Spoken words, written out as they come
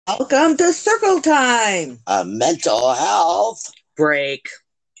Welcome to Circle Time. A mental health Break.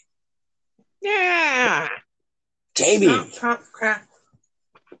 Yeah. Jamie. Pop, crack.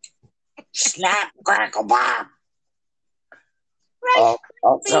 Snap, crackle, pop. Rice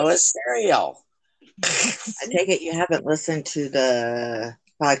Also a cereal. I take it you haven't listened to the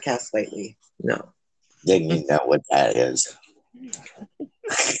podcast lately. No. Then you know what that is.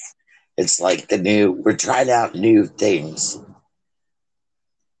 It's like we're trying out new things.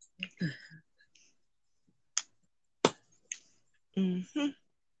 Mm-hmm.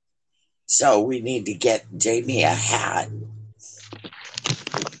 So we need to get Jamie a hat.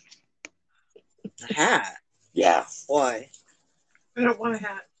 A hat? Yeah. Why? I don't want a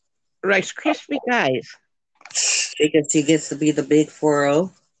hat. Rice Krispie guys. Because he gets to be the big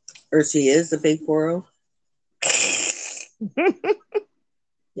 4-0. Or she is the big 4-0.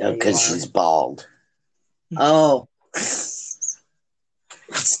 Yeah, because she's bald. Oh. It's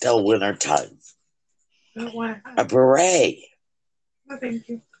still winter time. I don't want a beret. No, thank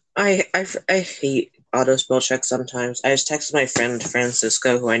you. I hate auto spell check sometimes. I just texted my friend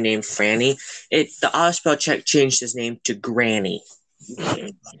Francisco, who I named Franny. The auto spell check changed his name to Granny.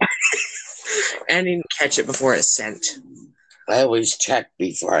 And I didn't catch it before it sent. I always check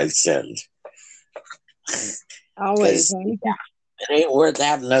before I send. Always. It ain't worth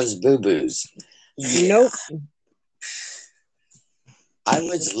having those boo-boos. Yeah. Nope. I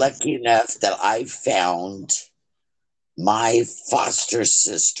was lucky enough that I found my foster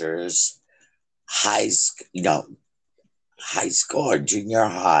sister's high school or junior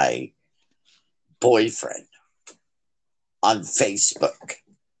high boyfriend on Facebook,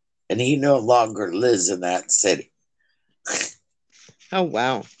 and he no longer lives in that city. Oh,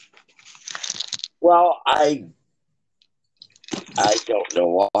 wow. Well, I don't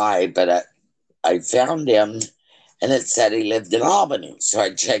know why, but I found him, and it said he lived in Albany. So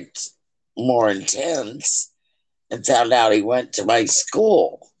I checked more intense and found out he went to my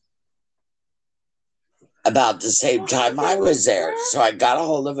school about the same time I was there. So I got a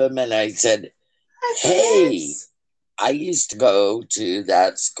hold of him and I said, hey, I used to go to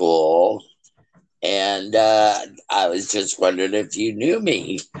that school, and I was just wondering if you knew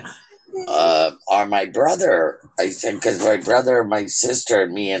me or my brother. I said, because my brother, my sister,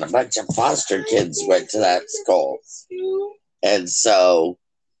 and me, and a bunch of foster kids went to that school. And so,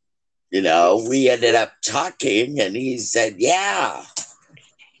 we ended up talking, and he said, yeah.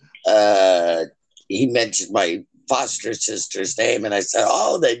 He mentioned my foster sister's name, and I said,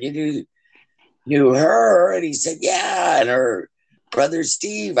 oh, then you knew her? And he said, yeah. And her brother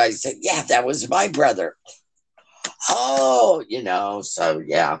Steve. I said, yeah, that was my brother. Oh, so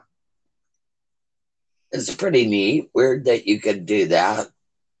yeah. It's pretty neat. Weird that you could do that.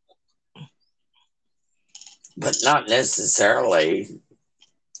 But not necessarily.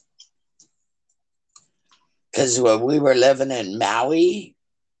 Because when we were living in Maui,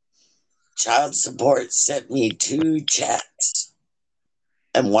 child support sent me 2 checks.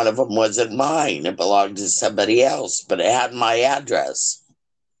 And one of them wasn't mine. It belonged to somebody else, but it had my address.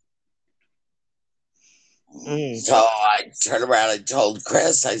 So I turned around and told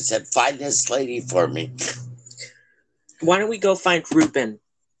Chris, I said, find this lady for me. Why don't we go find Ruben?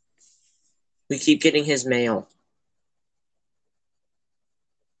 We keep getting his mail.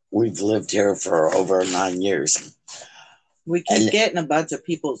 We've lived here for over 9 years. We keep getting a bunch of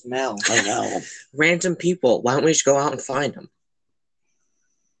people's mail. I know. Random people. Why don't we just go out and find them?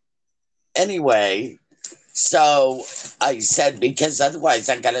 Anyway, so I said, because otherwise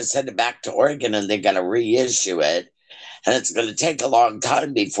I got to send it back to Oregon and they're going to reissue it. And it's going to take a long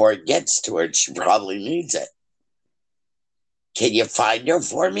time before it gets to her. She probably needs it. Can you find her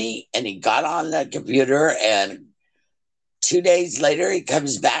for me? And he got on the computer, and 2 days later, he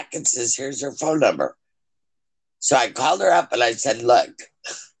comes back and says, here's her phone number. So I called her up and I said, look,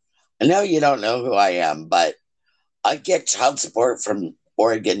 I know you don't know who I am, but I get child support from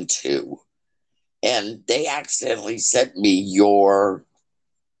Oregon too. And they accidentally sent me your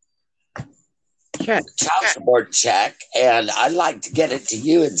child support check, and I'd like to get it to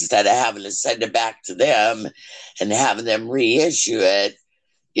you instead of having to send it back to them and having them reissue it,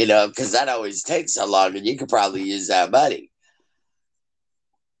 because that always takes so long, and you could probably use that money.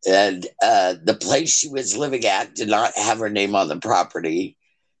 And the place she was living at did not have her name on the property.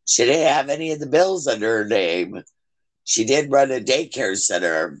 She didn't have any of the bills under her name. She did run a daycare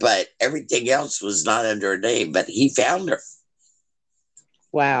center, but everything else was not under her name. But he found her.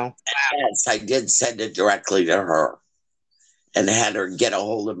 Wow. Yes, I did send it directly to her and had her get a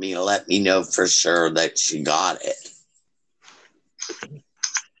hold of me and let me know for sure that she got it.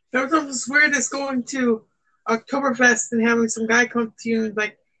 That was almost weird as going to Oktoberfest and having some guy come to you and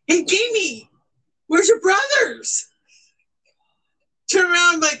like, Hey, Jamie, where's your brothers? Turn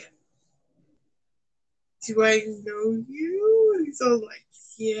around, like, do I know you? And he's all like,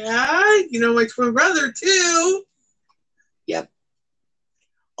 yeah, you know my twin brother too. Yep.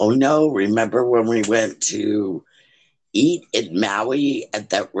 Oh no, remember when we went to eat in Maui at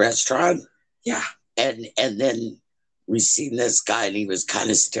that restaurant? Yeah. And then we seen this guy and he was kind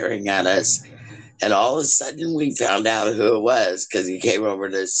of staring at us. And all of a sudden we found out who it was because he came over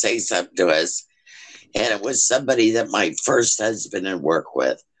to say something to us. And it was somebody that my first husband had worked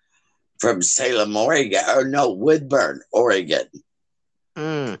with from Salem, Oregon. Or no, Woodburn, Oregon.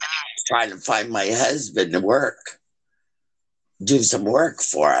 Trying to find my husband to work. Do some work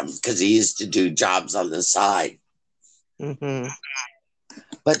for him because he used to do jobs on the side. Mm-hmm.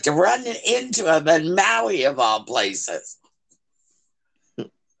 But to run into him in Maui, of all places.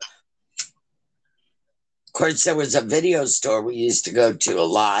 Of course, there was a video store we used to go to a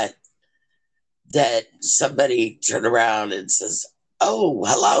lot that somebody turned around and says, oh,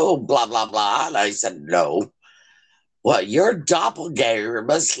 hello, blah, blah, blah. And I said, no. Well, your doppelganger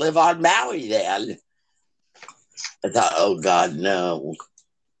must live on Maui then. I thought, oh, God, no.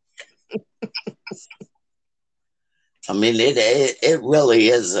 I mean, it really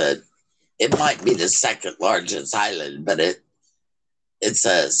is it might be the second largest island, but it's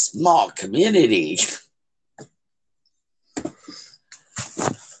a small community.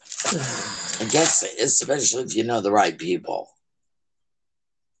 I guess, especially if you know the right people.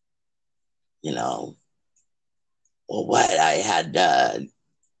 You know, well, what? I had the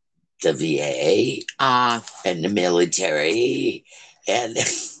VA and the military, and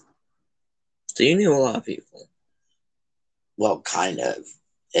so you knew a lot of people. Well, kind of,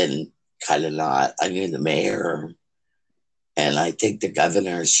 and kind of not. I knew the mayor, and I think the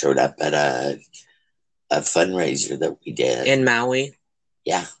governor showed up at a fundraiser that we did in Maui.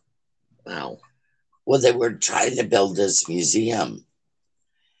 Yeah. Wow. Well, they were trying to build this museum,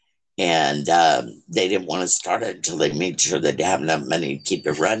 and they didn't want to start it until they made sure they'd have enough money to keep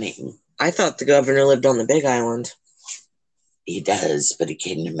it running. I thought the governor lived on the Big Island. He does, but he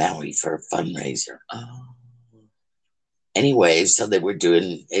came to Maui for a fundraiser. Oh. Anyway, so they were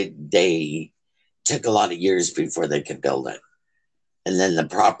doing it. They took a lot of years before they could build it. And then the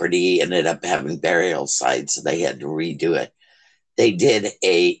property ended up having burial sites, so they had to redo it. They did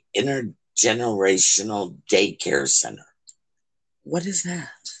a intergenerational daycare center. What is that?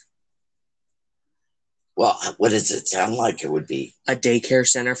 Well, what does it sound like it would be? A daycare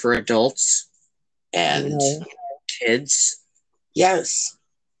center for adults and kids? Yes.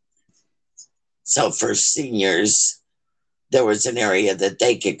 So for seniors, there was an area that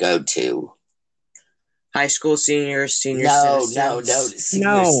they could go to. High school seniors, senior citizens. No.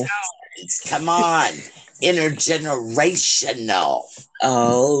 Citizens. Come on. Intergenerational.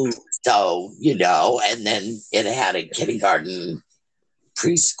 Oh. So, and then it had a kindergarten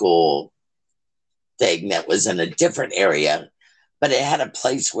preschool thing that was in a different area, but it had a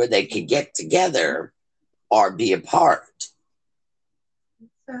place where they could get together or be apart.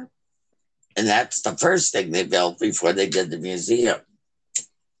 And that's the first thing they built before they did the museum.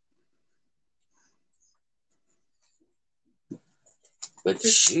 But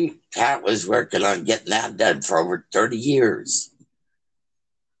Pat was working on getting that done for over 30 years.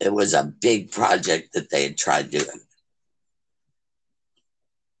 It was a big project that they had tried doing.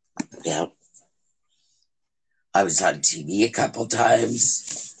 Yeah. I was on TV a couple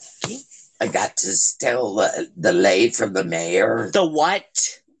times. I got to steal the lei from the mayor. The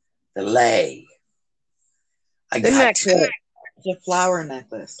what? The lei. The flower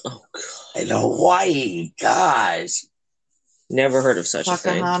necklace. Oh, God. In Hawaii, gosh. Never heard of such a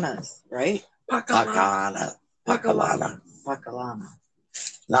thing. Pocahontas, right? Pakalana.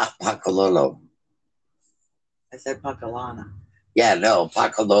 Not Pakalolo. I said Pacalana. Yeah, no,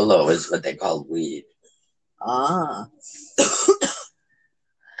 Pakalolo is what they call weed. Ah.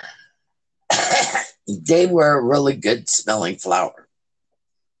 They were a really good smelling flower.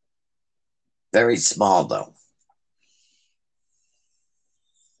 Very small, though.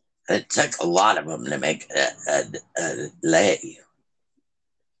 It took a lot of them to make a lei.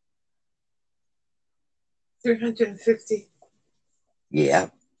 350.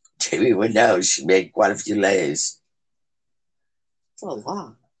 Yeah. Jamie would know. She made quite a few leis. That's a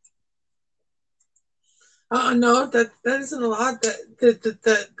lot. No, that isn't a lot.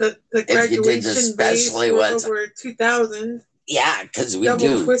 The graduation base was over 2,000. Yeah, because we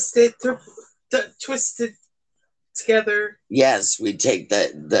double twisted together. Yes, we take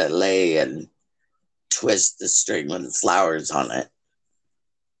the lei and twist the string with the flowers on it.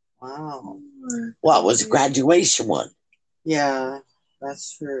 Wow. Well, it was a graduation one. Yeah.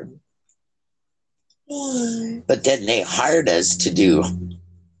 That's true. But then they hired us to do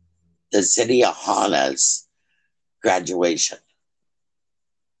the city of Hana's graduation.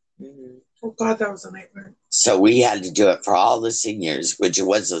 Mm-hmm. Oh God, that was a nightmare. So we had to do it for all the seniors, which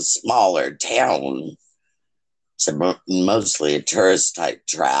was a smaller town. It's mostly a tourist type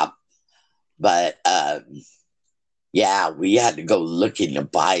trap. But yeah, we had to go looking to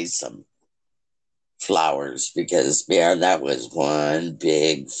buy some flowers because, man, that was one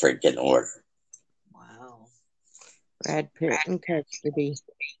big freaking order. Wow. Brad Pitt and custody.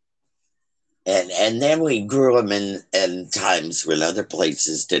 And then we grew them in times when other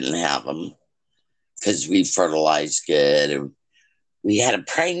places didn't have them because we fertilized good. And we had a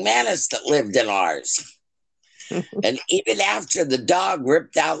praying mantis that lived in ours. And even after the dog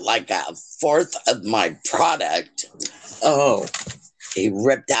ripped out like a fourth of my product, he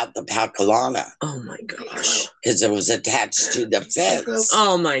ripped out the Paukalana. Oh my gosh. Because it was attached to the fence.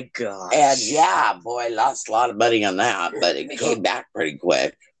 Oh my gosh. And yeah, boy, lost a lot of money on that, but it came back pretty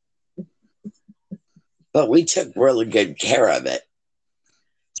quick. But we took really good care of it.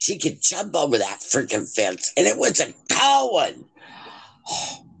 She could jump over that freaking fence, and it was a tall one.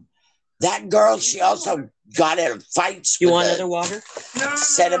 That girl, she also got in fights with want another water?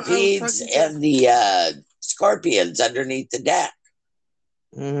 Centipedes and the scorpions underneath the deck.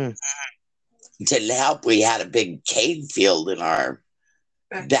 Mm-hmm. To help, we had a big cane field in our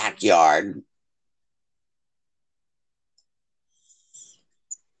backyard.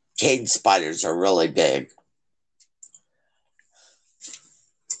 Cane spiders are really big.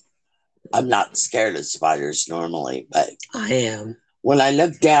 I'm not scared of spiders normally, but I am. When I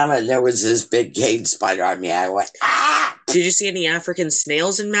looked down and there was this big cane spider on me, I went, ah! Did you see any African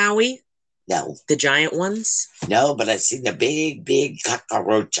snails in Maui? No. The giant ones? No, but I seen the big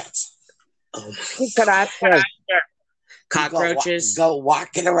cockroaches. Oh my. Cockroaches? Go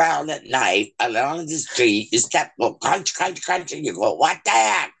walking around at night along the street. You step, go crunch, crunch, crunch, and you go, what the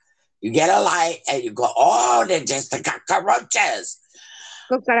heck? You get a light and you go, oh, they're just the cockroaches.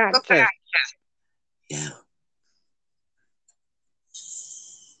 Yeah.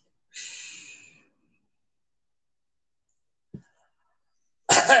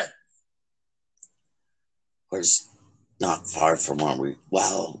 Of course, not far from where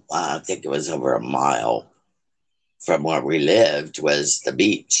I think it was over a mile from where we lived was the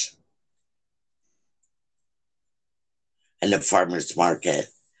beach. And the farmer's market,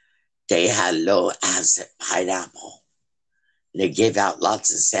 they had low acid pineapple. They gave out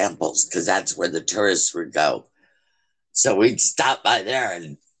lots of samples because that's where the tourists would go. So we'd stop by there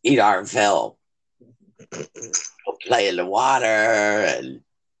and eat our fill. Go play in the water and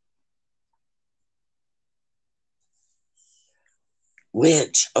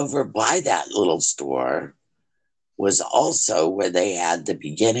which over by that little store was also where they had the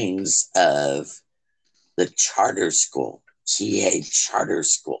beginnings of the charter school, GA Charter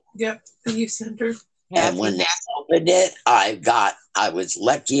School. Yep, the youth center. And when they opened it, I was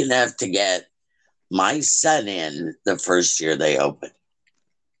lucky enough to get my son in the first year they opened.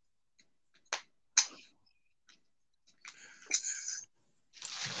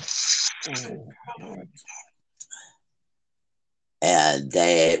 And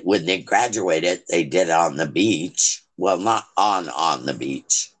when they graduated, they did it on the beach. Well, not on the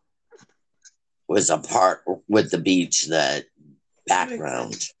beach. It was a part with the beach, the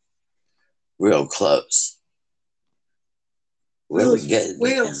background, real close. Really good.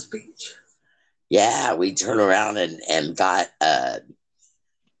 Wales Beach. Yeah, we turned around and got an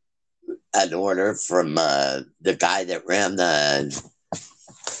order from the guy that ran the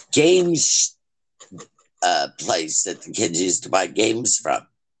games place that the kids used to buy games from.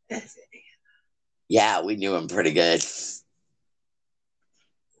 Yeah, we knew him pretty good.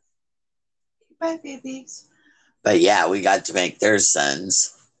 Bye, babies. But yeah, we got to make their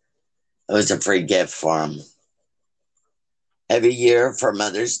sons. It was a free gift for them. Every year for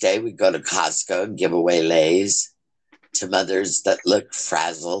Mother's Day, we go to Costco and give away Lays to mothers that look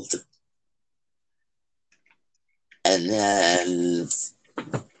frazzled. And then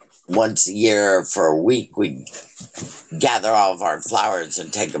once a year for a week, we gather all of our flowers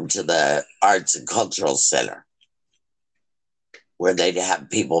and take them to the Arts and Cultural Center where they'd have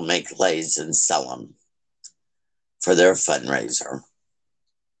people make Lays and sell them for their fundraiser.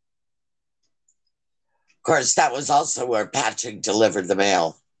 Of course, that was also where Patrick delivered the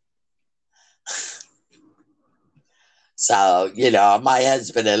mail. So, my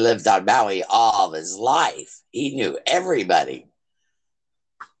husband had lived on Maui all of his life. He knew everybody.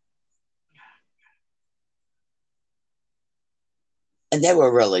 And they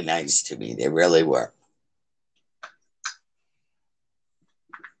were really nice to me. They really were.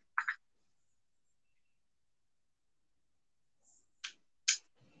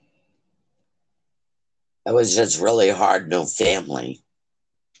 It was just really hard, no family.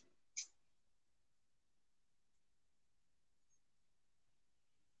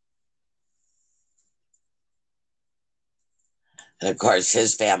 And of course,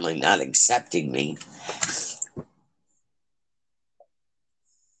 his family not accepting me.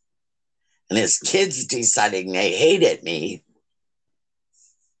 And his kids deciding they hated me.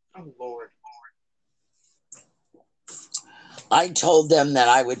 Oh, Lord. I told them that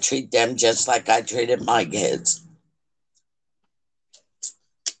I would treat them just like I treated my kids.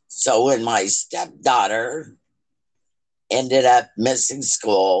 So when my stepdaughter ended up missing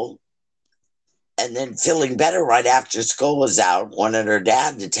school and then feeling better right after school was out, wanted her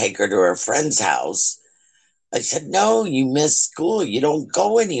dad to take her to her friend's house, I said, no, you missed school. You don't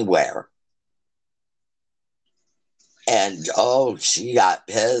go anywhere. And, oh, she got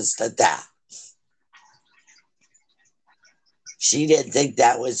pissed at that. She didn't think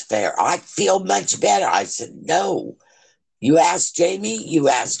that was fair. I feel much better. I said, no. You asked Jamie, you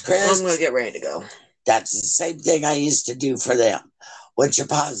asked Chris. I'm going to get ready to go. That's the same thing I used to do for them. What's your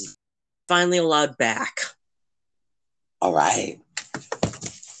positive? Finally allowed back. All right.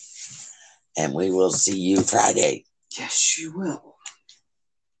 And we will see you Friday. Yes, you will.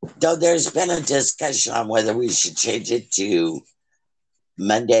 Though there's been a discussion on whether we should change it to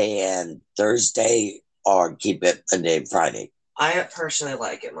Monday and Thursday or keep it Monday and Friday. I personally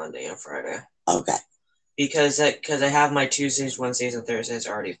like it Monday and Friday. Okay. Because I have my Tuesdays, Wednesdays, and Thursdays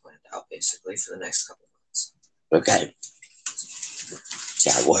already planned out, basically, for the next couple of months. Okay.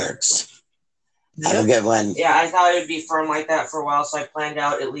 That works. Have a good one. Yeah, I thought it would be firm like that for a while, so I planned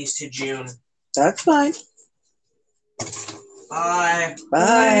out at least to June. That's fine. Bye.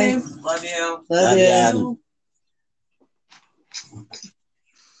 Bye. Love you. Love you.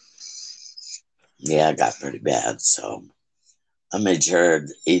 Yeah, I got pretty bad, so I made sure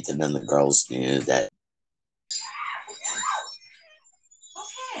Ethan and the girls knew that.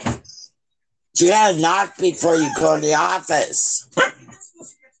 Okay. You gotta knock before you go to the office.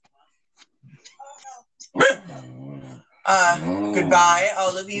 Goodbye,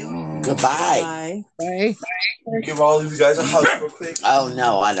 all of you. Goodbye. Bye. Give all of you guys a hug real quick. Oh,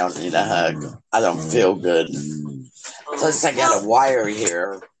 no, I don't need a hug. I don't feel good. Plus, I got a wire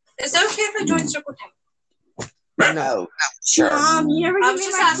here. Is it okay if I join Circle Time? No, sure. Mom, you never I gave was me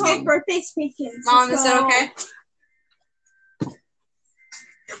just my asking. birthday speeches. Mom, is that okay?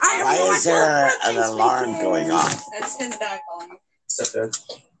 Why is there an alarm going off? That's his dad calling.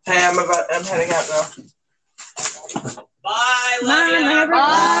 Hey, I'm heading out now. Bye, love Mom, you. I never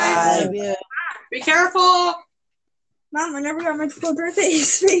Bye. Love you. Be careful. Mom, I never got my birthday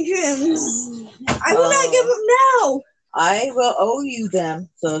speeches. I will not give them now. I will owe you them.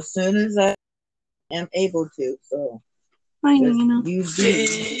 So as soon as I am able to. So I know, you know. you do.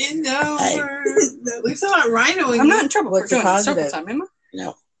 At least I'm not rhinoing. I'm not in trouble What's for the doing circle positive? time, am I?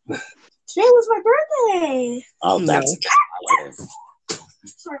 No. Today was my birthday. Oh, that's positive.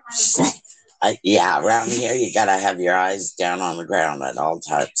 Sorry, my birthday. Yeah, around here, you gotta have your eyes down on the ground at all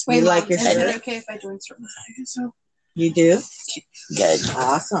times. You like your is it shirt? okay if I join circle time? So You do? Good.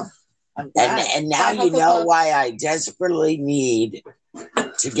 Awesome. I'm glad. And now you know why I desperately need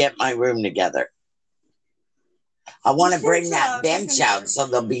to get my room together. I want to bring that bench out so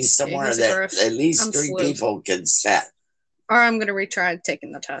there'll be somewhere he's that gross. at least I'm 3 fluid. people can sit. or I'm gonna retry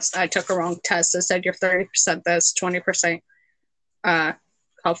taking the test. I took a wrong test. It said you're 30% this, 20%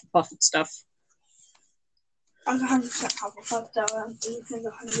 Hufflepuff and stuff. I'm 100% Hufflepuff, though. I'm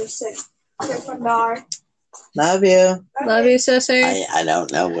 100% Gryffindor. Love you. Love you, sissy. I don't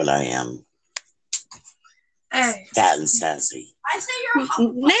know what I am. Hey. Fat and sassy. I say you're a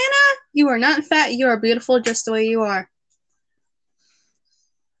Hufflepuff. Nana, you are not fat. You are beautiful just the way you are.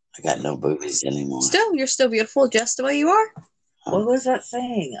 I got no boobies anymore. Still, you're still beautiful just the way you are. What was that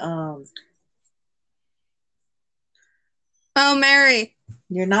saying? Oh, Mary.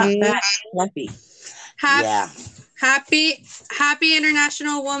 You're not fat, fluffy. Yeah. Happy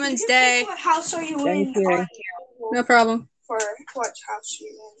International Women's Day. What house are you in? Thank you. No problem. For what house are you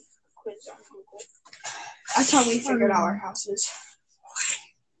in? Quiz on Google. That's how we figured out our houses.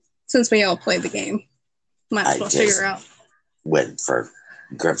 Since we all played the game, might as I well just- figure out. Went for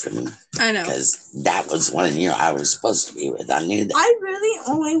Griffin I know. because that was one year I was supposed to be with. I knew that. I really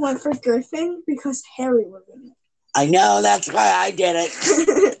only went for Griffin because Harry was in I know, that's why I did it.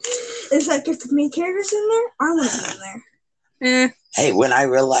 it. It's like if the main character's in there, I want to be in there. Hey, when I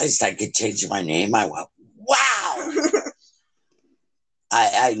realized I could change my name, I went, wow.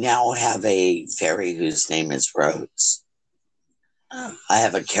 I now have a fairy whose name is Rose. Oh. I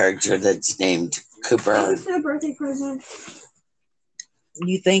have a character that's named Cooper. Thanks for the birthday present.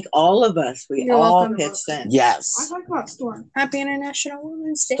 You think all of us, we You're all welcome. pitched in. I Yes. talked about Storm. Happy International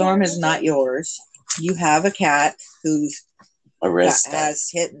Women's Day. Storm is not yours. You have a cat who's Arista. has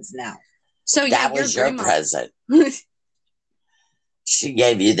kittens now. So yeah, That was your your grandma. present. She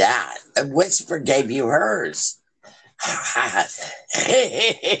gave you that. And Whisper gave you hers.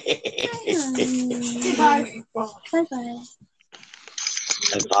 Bye. Bye-bye.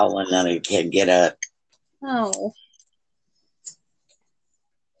 I'm falling and I can't get up. Oh.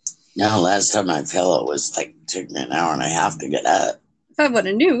 No, last time my pillow was like, took me an hour and a half to get up If I would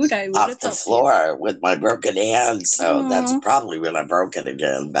have knew, I would off have the told floor with my broken hand. So that's Aw. probably when I broke it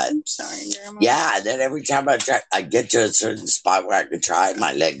again. But you. I'm sorry, Grandma. yeah, and then every time I try, I get to a certain spot where I can try,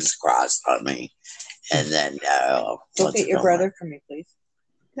 my legs crossed on me. And then, Go get your brother for me, please.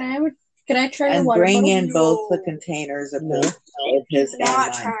 Can I try your And water bring bottle? in both the containers of his and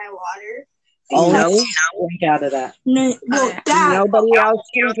Not mine. try water. Oh, No. drink out of that. No, Okay. that. Nobody else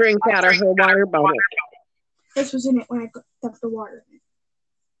can drink out of her water bottle. This was in it when I dumped the water in it.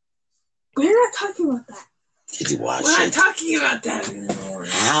 We're not talking about that. did you wash We're not it? talking about that anymore.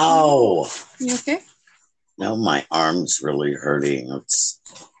 Ow! You okay? No, my arm's really hurting.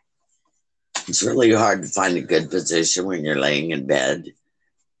 It's really hard to find a good position when you're laying in bed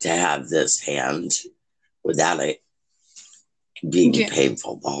to have this hand without it being Yeah.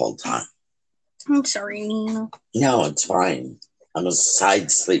 painful the whole time. I'm sorry, Nina. No, it's fine. I'm a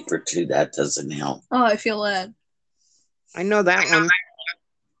side sleeper too. That doesn't help. Oh, I feel that. I know that one.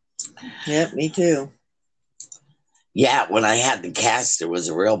 Yep, me too. Yeah, when I had the cast, it was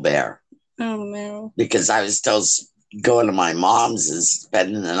a real bear Oh no. because I was still going to my mom's and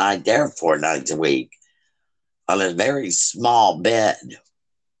spending the night there 4 nights a week on a very small bed.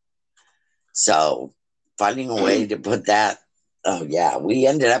 So finding a way to put that. Oh yeah, we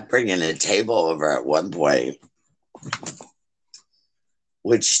ended up bringing a table over at one point,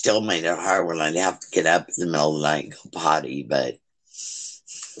 which still made it hard when I'd have to get up in the middle of the night and go potty. But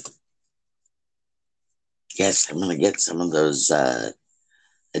yes, I'm gonna get some of those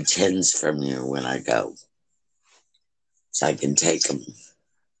tins from you when I go, so I can take them.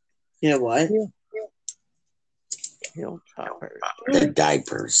 You know what? Hilltopper. The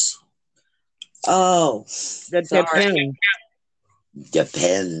diapers. Oh, The sorry.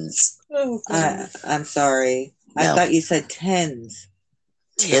 Depends. Oh, I'm sorry. I No. thought you said tens.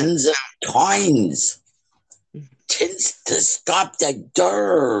 Tins of coins. Tins to stop the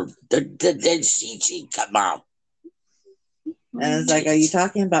dirt. The CG come out. And it's like, are you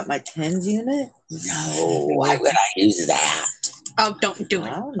talking about my tens unit? No, why would I use that? Oh, don't do I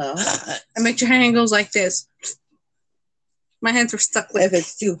it. don't know. I make your hand goes like this. My hands were stuck like If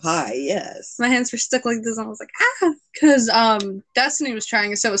it's too high, yes. my hands were stuck like this, and I was like, because Destiny was trying,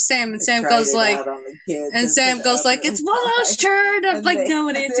 and so was Sam, and Sam Tried goes it like, out on the kids and Sam put goes it like, up it's and- Willow's turn. I'm and like, they- no,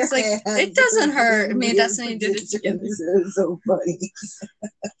 it ain't. It's like, it doesn't hurt. Me and Destiny did it together. It was so funny.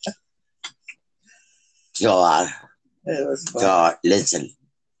 Your, It was funny. listen,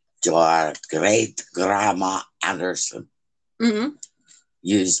 your great grandma Anderson Mm-hmm.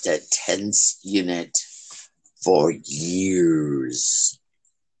 used a tens unit for years.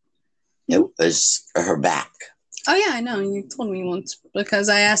 It was her back. Oh yeah, I know. You told me once because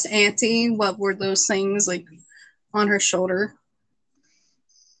I asked Auntie what were those things like on her shoulder,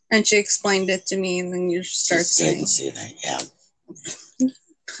 and she explained it to me, and then you start Just saying, tens unit, yeah.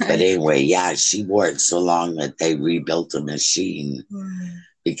 But anyway, yeah, she wore it so long that they rebuilt the machine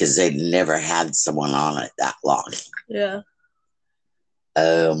because they'd never had someone on it that long. yeah.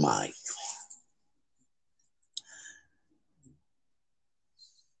 Oh my.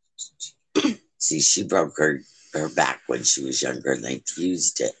 See, she broke her back when she was younger and they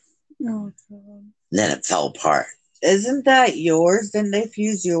fused it. Oh, And then it fell apart. Isn't that yours? Didn't they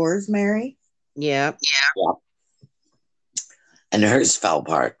fuse yours, Mary? Yep. And hers fell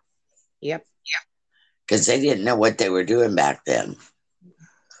apart Yep. because they didn't know what they were doing back then.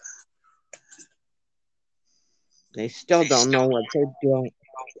 They still don't know what they're doing.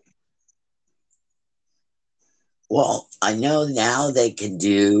 Well, I know now they can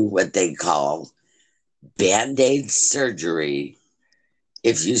do what they call Band-Aid surgery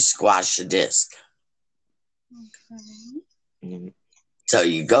if you squash a disc. Mm. So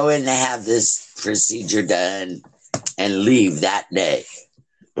you go in to have this procedure done and leave that day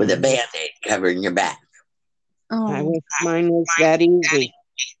with a Band-Aid covering your back. I Oh, wish mine was that easy.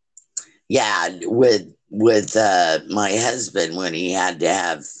 Yeah, with my husband when he had to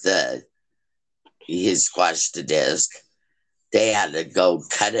have he squashed the disc, they had to go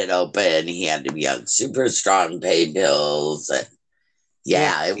cut it open. He had to be on super strong pain pills. And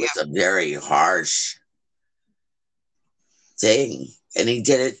yeah, it was a very harsh thing. And he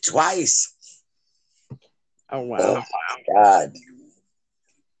did it twice. Oh, wow. Oh, my God.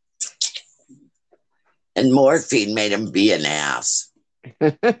 And morphine made him be an ass.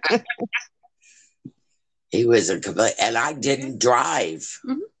 He was a complete, and I didn't drive.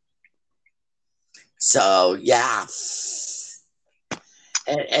 Mhm. So, yeah.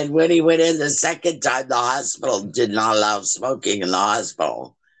 And when he went in the second time, the hospital did not allow smoking in the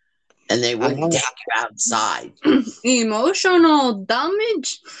hospital. And they wouldn't take you outside. Emotional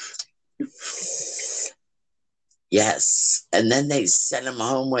damage. Yes. And then they sent him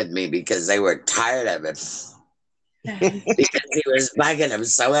home with me because they were tired of him. Because he was bugging him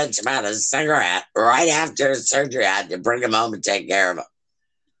so much about a cigarette. Right after his surgery, I had to bring him home and take care of him.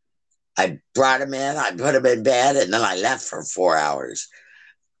 I brought him in, I put him in bed, and then I left for 4 hours.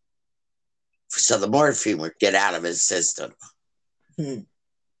 So the morphine would get out of his system. Hmm.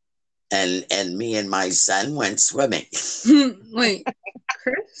 And me and my son went swimming. Wait,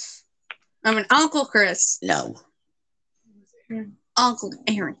 Chris? I mean, Uncle Chris. No. Uncle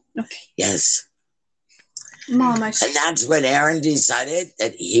Aaron. Okay. Yes. Mom, And that's when Aaron decided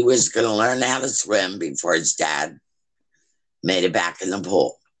that he was going to learn how to swim before his dad made it back in the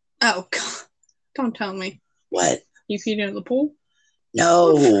pool. Oh, God. Don't tell me. What? You peed in the pool?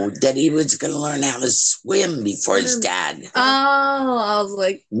 No, that he was going to learn how to swim before his dad Oh, I was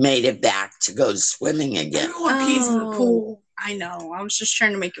like, made it back to go swimming again. Everyone pees in the pool. I know. I was just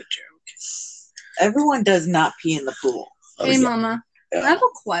trying to make a joke. Everyone does not pee in the pool. Oh, Hey, yeah. Mama. Yeah. I have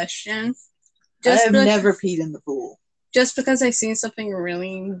a question. I have never peed in the pool. Just because I seen something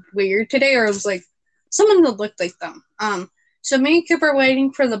really weird today, or it was like someone that looked like them. So me and Cooper were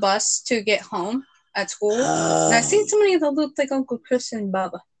waiting for the bus to get home at school, and I seen somebody that looked like Uncle Chris and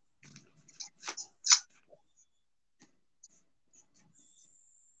Bubba.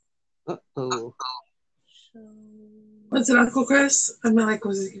 Uh-oh. Was it Uncle Chris? I mean, like,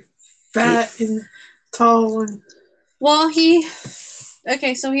 was he fat and tall and? Well,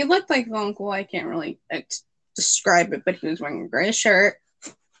 okay, so he looked like Uncle. I can't really describe it, but he was wearing a gray shirt.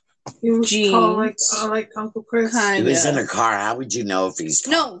 He was Jeans. tall like Uncle Chris. He was in a car. How would you know if he's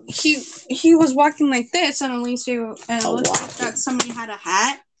tall? No, he was walking like this, and at least it looked like that somebody had a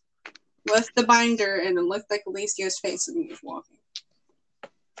hat with the binder, and it looked like Alicia's face when he was walking.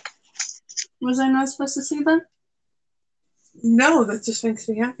 Was I not supposed to see that? No, that just makes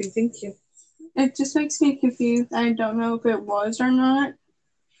me happy. Thank you. It just makes me confused. I don't know if it was or not.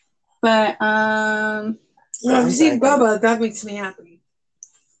 But Well, if you see Bubba, that makes me happy.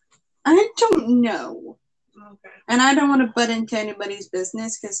 I don't know. Okay. And I don't want to butt into anybody's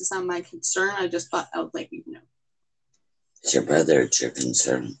business because it's not my concern. I just thought I would let you know. It's your brother. It's your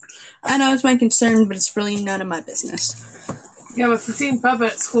concern. I know it's my concern, but it's really none of my business. Yeah, but if you see Bubba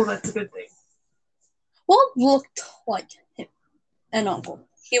at school, that's a good thing. What looked like him? An uncle.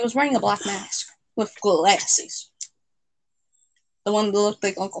 He was wearing a black mask with glasses. The one that looked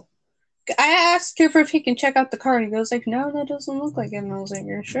like Uncle. I asked Cooper if he can check out the car, and he goes like, "No, that doesn't look like it." And I was like,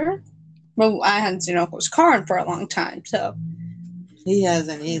 "You're sure?" Well, I hadn't seen Uncle's car for a long time, so. He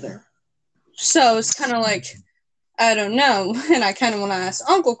hasn't either. So it's kind of like, I don't know, and I kind of want to ask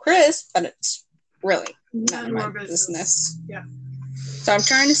Uncle Chris, but it's really none of my business. Yeah. So I'm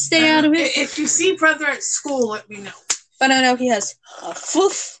trying to stay out of it. If you see brother at school, let me know. But I know he has a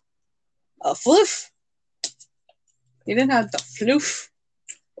floof. A floof. He didn't have the floof.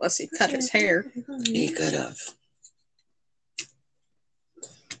 Unless he cut his hair. He could have.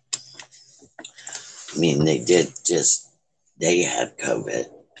 I mean, they had COVID.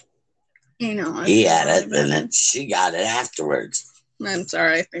 You know. He had it, and then she got it afterwards. I'm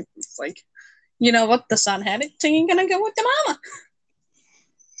sorry. I think it's like, you know what? The son had it, so you're going to go with the mama.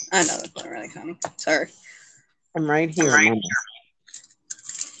 I know that's not really funny. Sorry. I'm right here. Mama.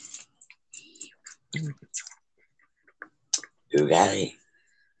 You got it.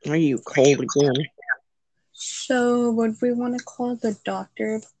 Are you cold again? So, would we want to call the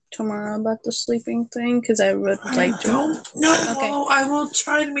doctor tomorrow about the sleeping thing? Because I would like to. No, Okay. I will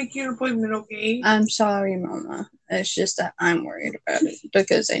try to make you an appointment, okay? I'm sorry, Mama. It's just that I'm worried about it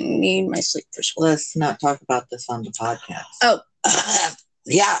because I need my sleep for school. Let's not talk about this on the podcast. Oh,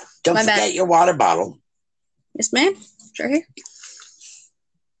 Yeah, don't My forget bad. your water bottle. yes, ma'am. Sure here.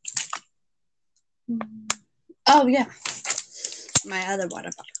 Oh, yeah. My other water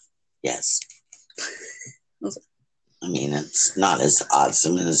bottle. Yes. Okay. I mean, it's not as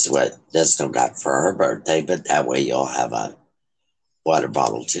awesome as what Desno got for her birthday, but that way you'll have a water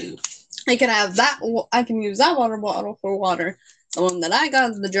bottle too. I can have that. I can use that water bottle for water. The one that I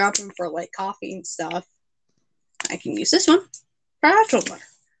got, the dropping for like coffee and stuff. I can use this one for actual water.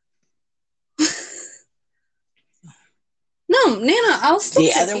 No, No, Nana, I'll still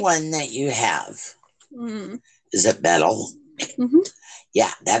The other one that you have, is it metal? Mm-hmm.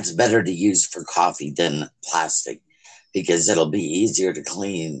 Yeah, that's better to use for coffee than plastic because it'll be easier to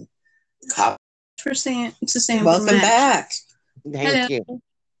clean. Coffee. It's the same. Welcome back. Thank you.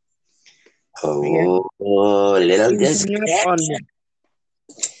 Oh, little disconnection.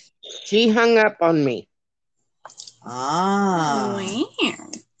 She hung up on me. Ah.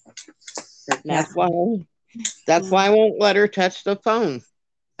 That's why I won't let her touch the phone.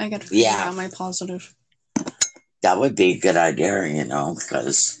 I gotta figure out my positive. That would be a good idea, you know,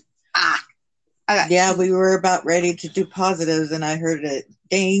 because we were about ready to do positives, and I heard it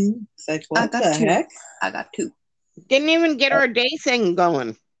ding. It's like, what the heck? I got 2. Didn't even get our day thing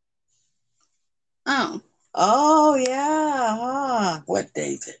going. Oh yeah, huh? What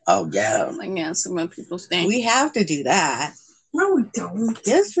day? Oh yeah. Some of people's day. We have to do that. No, we don't.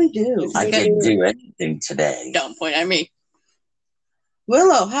 Yes, we do. I didn't do anything today. Don't point at me.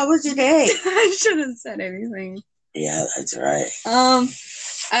 Willow, how was your day? I shouldn't have said anything. Yeah, that's right.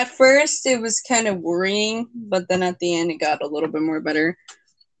 At first it was kind of worrying, but then at the end it got a little bit more better.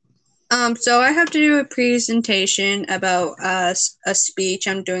 So I have to do a presentation about a speech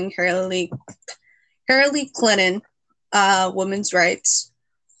I'm doing Hillary Clinton, women's rights.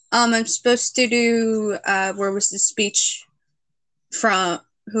 I'm supposed to do where was the speech from?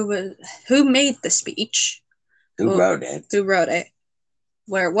 Who made the speech? Who wrote it? Who wrote it?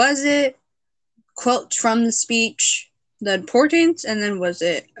 Where was it? Quotes from the speech, the importance, and then was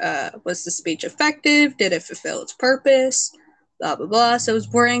the speech effective? Did it fulfill its purpose? Blah blah blah. So it was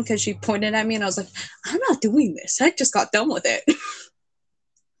worrying because she pointed at me and I was like, I'm not doing this. I just got done with it.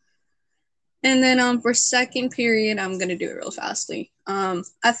 And then for second period, I'm gonna do it real fastly. I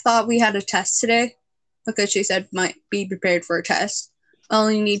thought we had a test today because she said might be prepared for a test. I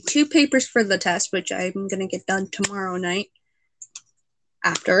only need 2 papers for the test, which I'm gonna get done tomorrow night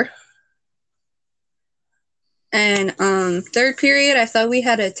after. And third period, I thought we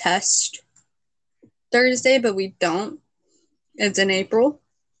had a test Thursday, but we don't. It's in April.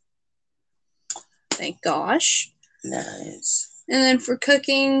 Thank gosh. Nice. And then for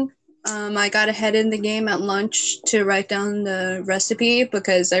cooking, I got ahead in the game at lunch to write down the recipe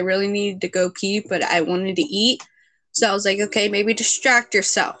because I really needed to go pee, but I wanted to eat. So I was like, okay, maybe distract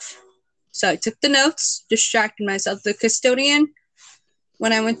yourself. So I took the notes, distracted myself. The custodian,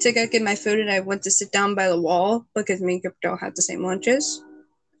 when I went to go get my food and I went to sit down by the wall because me and Crypto had the same lunches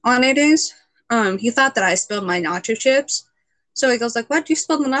on it is, he thought that I spilled my nacho chips. So he goes like, why'd you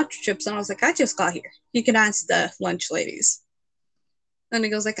spill the nacho chips? And I was like, I just got here. You can ask the lunch ladies. And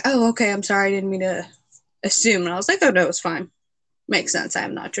he goes like, oh, okay, I'm sorry. I didn't mean to assume. And I was like, oh, no, it's fine. Makes sense. I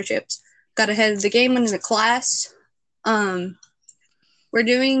have nacho chips. Got ahead of the game in the class. We're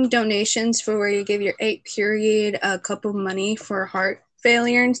doing donations for where you give your 8th period a cup of money for heart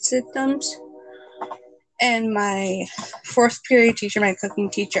failure and symptoms. And my 4th period teacher, my cooking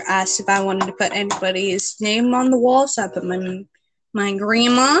teacher, asked if I wanted to put anybody's name on the wall. So I put my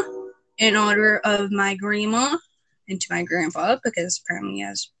grandma in honor of my grandma and to my grandpa because apparently he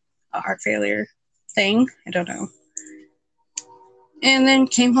has a heart failure thing. I don't know. And then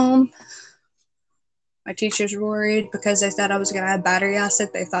came home. My teachers were worried because they thought I was going to have battery acid.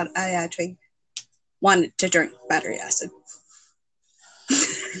 They thought I actually wanted to drink battery acid.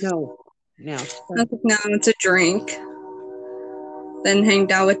 No. No, it's a drink. Then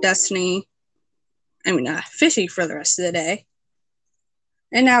hanged out with Destiny. Fishy for the rest of the day.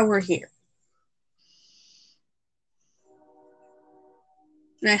 And now we're here.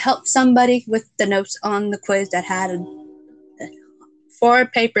 And I helped somebody with the notes on the quiz that had 4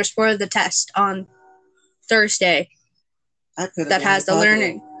 papers for the test on Thursday that has the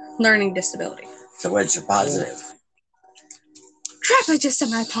learning disability. So what's your positive? Crap, I just said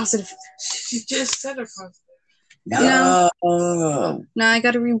my positive. She just said her positive. No, I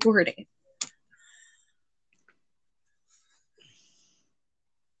gotta reword it.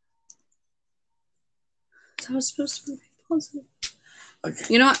 So I was supposed to be positive. Okay.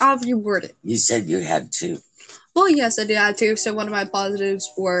 You know what? I'll reword it. You said you had 2. Well, yes, I did have 2. So one of my positives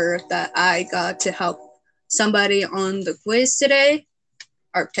were that I got to help somebody on the quiz today,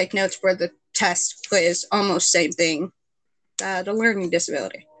 or take notes for the test quiz, almost same thing. The learning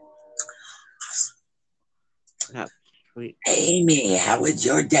disability. Oh, sweet. Amy, how was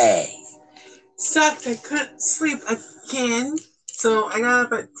your day? Sucked. I couldn't sleep again. So I got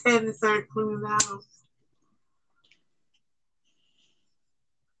up at 10 and started cleaning the house.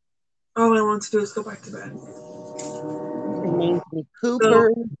 All I want to do is go back to bed.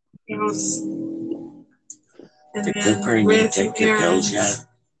 Cooper. And Cooper, and you take your pills yet?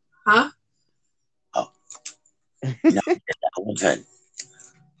 Huh? Oh. No, elephant.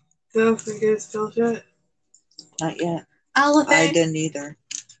 Don't forget his pills yet? Not yet. Elephant. I didn't either.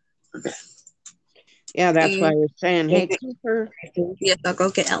 Okay. Yeah, that's why I was saying, hey, Cooper. Yes, I'll go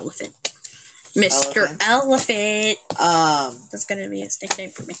get elephant. Mr. Elephant. That's gonna be his nickname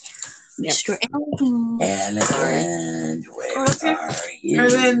for me. Yep. Mr. Elephant. Elephant, where are you?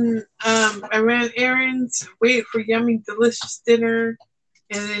 And then I ran errands, waited for yummy, delicious dinner,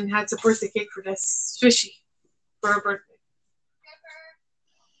 and then had some birthday cake for that Swishy for her birthday.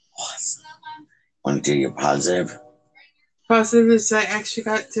 Want to do your positive? Positive is I actually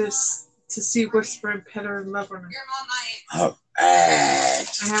got to see Whisper and pet her and love her. All right. I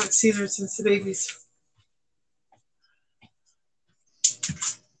haven't seen her since the babies.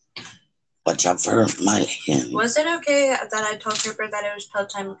 Watch out for my hand. Was it okay that I told Cooper that it was pill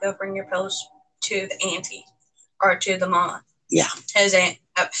time to go bring your pills to the auntie or to the mama? Yeah. His aunt,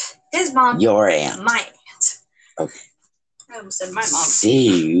 his mom. Your aunt. My aunt. Okay. I almost said my mom.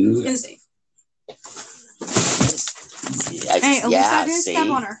 See you. His aunt. Hey, Elisa didn't step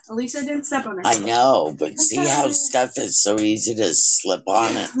on her. Elisa didn't step on her. I know, but see how stuff is so easy to slip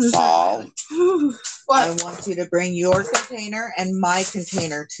on and fall? I want you to bring your container and my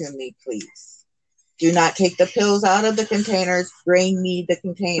container to me, please. Do not take the pills out of the containers. Bring me the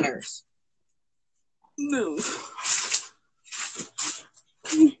containers. Move.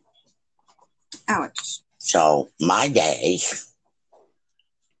 Alex. So, my day,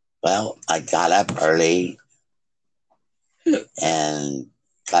 well, I got up early and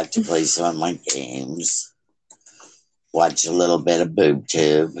got to play some of my games, watch a little bit of Boob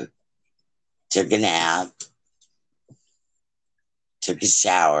Tube, took a nap, took a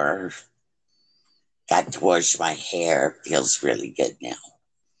shower, got to wash my hair. Feels really good now.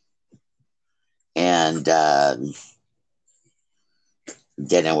 And then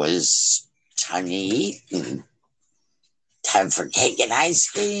it was time to eat and time for cake and ice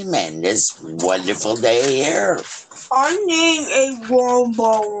cream and this wonderful day here. I need a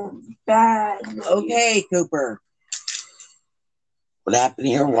Wombo bag. Okay, Cooper. What happened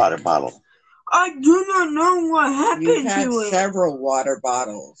to your water bottle? I do not know what happened You had to it. several water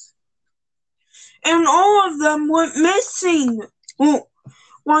bottles. And all of them went missing.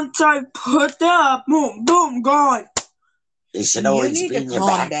 Once I put that up, boom, boom, gone. They should You always need be to in your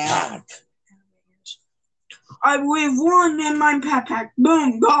calm backpack. down. I leave one in my backpack,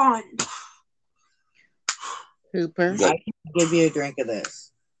 boom, gone. Cooper. Yeah. I can't give you a drink of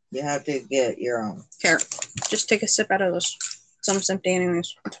this. You have to get your own. Here, just take a sip out of this. It's empty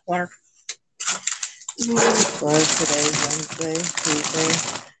anyways. It's water. Was today's Wednesday,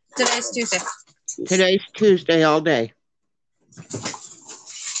 Tuesday? Today's Tuesday. Today's Tuesday all day.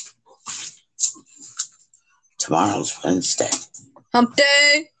 Tomorrow's Wednesday. Hump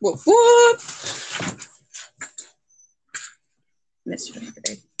day. Whoop whoop. Missed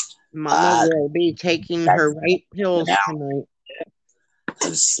yesterday. Mama will be taking her right pills tonight.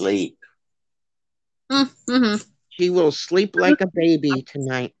 Sleep. Mm-hmm. She will sleep like a baby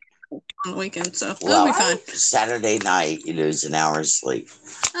tonight. On the weekend, so Well, it'll be fine. Saturday night, you lose an hour's sleep.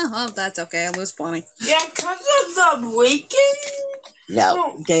 Oh, well, that's okay. I lose plenty. Yeah, because of the weekend?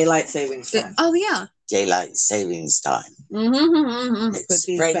 No, Daylight savings time. Oh, yeah. daylight savings time. Mm-hmm. It's Put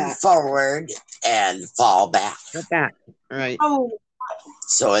these spring back. forward and fall back. Put that. Right. Oh,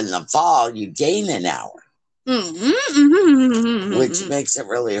 So in the fall, you gain an hour, Mm-hmm. which makes it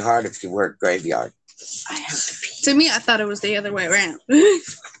really hard if you work graveyard. I have to pee. To me, I thought it was the other way around.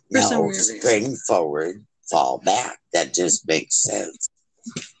 For some No, reason. spring forward, fall back. That just makes sense.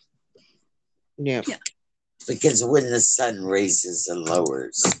 Yeah. Because when the sun raises and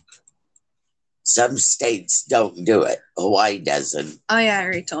lowers, some states don't do it. Hawaii doesn't. Oh, yeah, I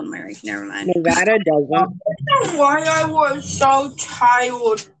already told Mary. Never mind. Nevada doesn't. I don't know why I was so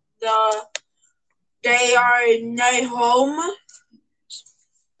tired the day I lay home.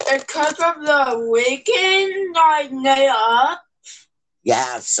 Because of the weekend, I lay up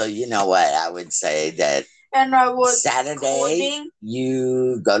Yeah, so you know what? I would say that and I was Saturday, coding.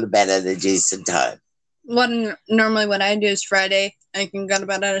 you go to bed at a decent time. Normally what I do is Friday, I can go to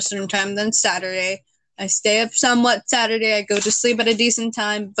bed at a certain time. Then Saturday, I stay up somewhat. Saturday, I go to sleep at a decent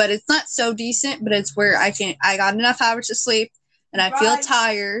time, but it's not so decent. But it's where I got enough hours to sleep, and I feel Right.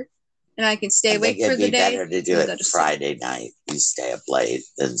 tired, and I can stay I awake think for it'd the be day. better to do and go it to sleep. Friday night. You stay up late.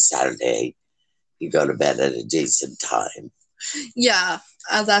 Then Saturday, you go to bed at a decent time. Yeah,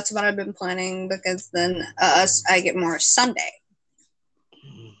 that's what I've been planning because then I get more Sunday.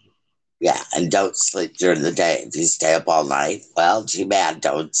 Yeah, and don't sleep during the day. If you stay up all night, well, too bad.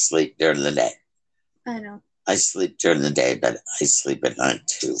 Don't sleep during the day. I know. I sleep during the day, but I sleep at night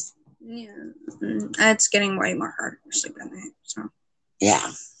too. Yeah, it's getting way more harder to sleep at night. So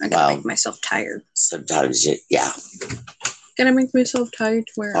Yeah. I gotta Well, make myself tired. sometimes Gotta make myself tired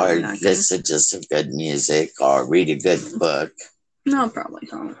to where or I'm not gonna. listen to some good music or read a good book. No, probably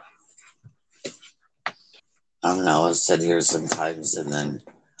not. I don't know. I'll sit here sometimes and then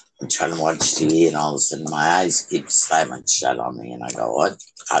I'm trying to watch TV and all of a sudden my eyes keep slamming shut on me and I go, what?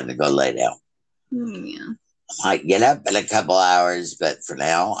 Time to go lay down. Yeah. I might get up in a couple hours, but for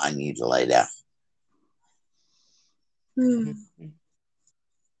now I need to lay down.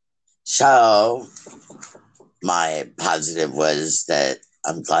 So my positive was that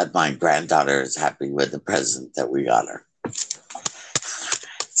I'm glad my granddaughter is happy with the present that we got her.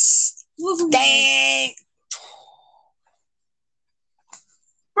 Dang!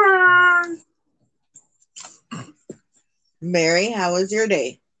 Mary, how was your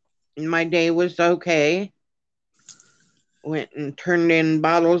day? My day was okay. Went and turned in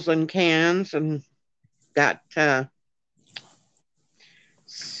bottles and cans and got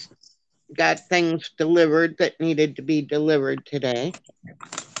things delivered that needed to be delivered today.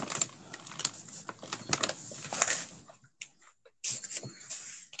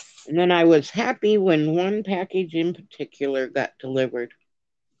 And then I was happy when one package in particular got delivered.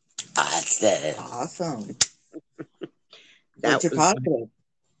 That's it. Awesome. That What's your was positive?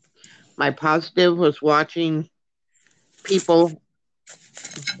 my positive was watching people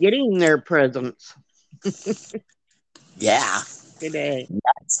getting their presents Yeah. today.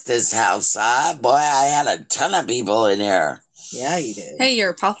 That's this house. Boy, I had a ton of people in here. Yeah, you did. Hey,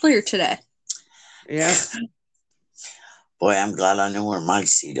 you're popular today. Yeah. Boy, I'm glad I know where my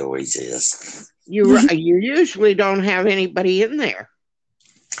seat always is. You usually don't have anybody in there.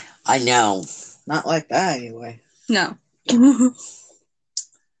 I know. Not like that anyway. No.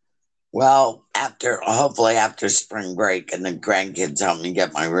 Well, hopefully after spring break and the grandkids help me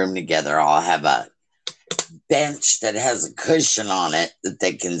get my room together, I'll have a bench that has a cushion on it that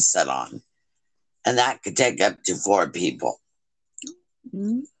they can sit on. And that could take up to 4 people.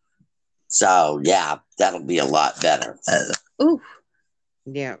 So, yeah, that'll be a lot better. Ooh.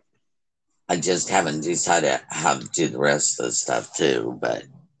 Yeah. I just haven't decided how to do the rest of the stuff, too, but.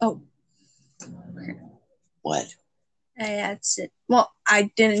 Oh. What? Well,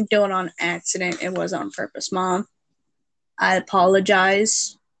 I didn't do it on accident. It was on purpose, Mom. I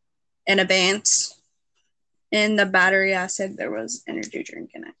apologize in advance. In the battery, I said there was energy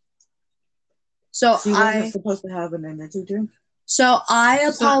drink in it. So She wasn't supposed to have an energy drink? So I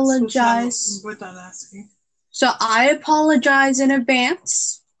apologize. Without asking. So I apologize in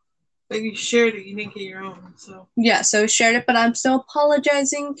advance. But you shared it. You didn't get your own. So Yeah, so shared it, but I'm still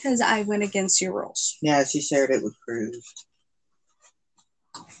apologizing because I went against your rules. Yeah, she shared it with Cruz.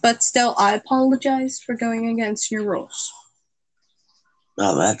 But still, I apologize for going against your rules.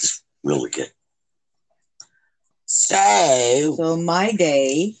 Oh, that's really good. So my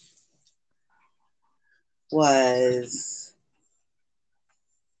day was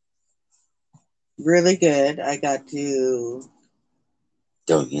really good. I got to...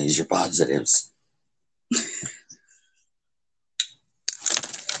 Don't use your positives. It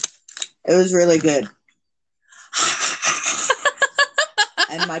was really good.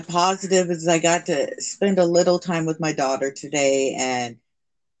 And my positive is I got to spend a little time with my daughter today and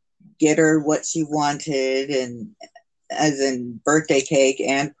get her what she wanted, and as in birthday cake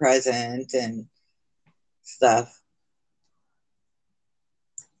and present and stuff.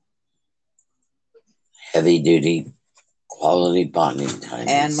 Heavy duty quality bonding time.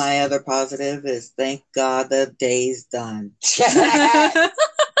 And my other positive is thank God the day's done.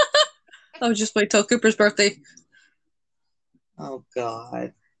 Oh, just wait till Cooper's birthday. Oh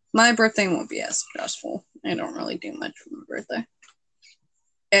God. My birthday won't be as stressful. I don't really do much for my birthday.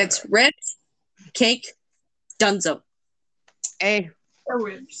 It's ribs, cake, dunzo. Hey,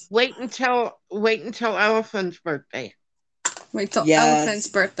 ribs. wait until Elephant's birthday. Wait till Elephant's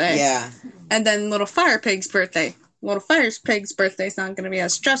birthday. Yeah. And then Little Fire Pig's birthday. Little Fire Pig's birthday is not going to be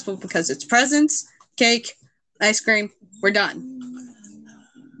as stressful because it's presents, cake, ice cream. We're done.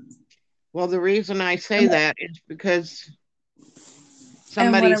 Well, the reason I say that is because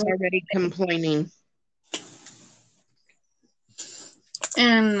somebody's already complaining.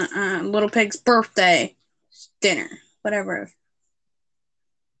 And Little Pig's birthday dinner, whatever.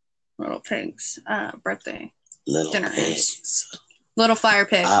 Little Pig's birthday dinner is. Little Fire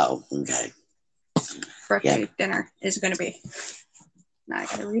Pig. Oh, okay. Birthday dinner is going to be. Now I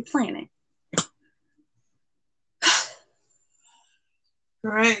got to replan it.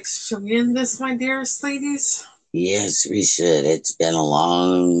 All right, shall we end this, my dearest ladies? Yes, we should. It's been a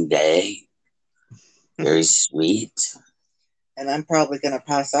long day. Very sweet. And I'm probably going to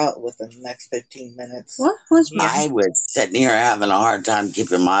pass out within the next 15 minutes. What was Yeah. I was sitting here having a hard time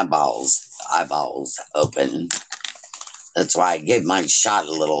keeping my eyeballs open. That's why I gave my shot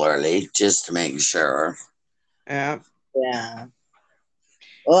a little early, just to make sure. Yeah. Yeah.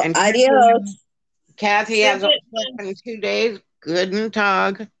 Well, And adios. Kathy hasn't slept in 2 days. Good and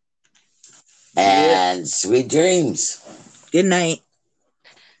tog. And sweet dreams. Good night.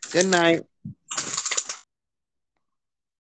 Good night.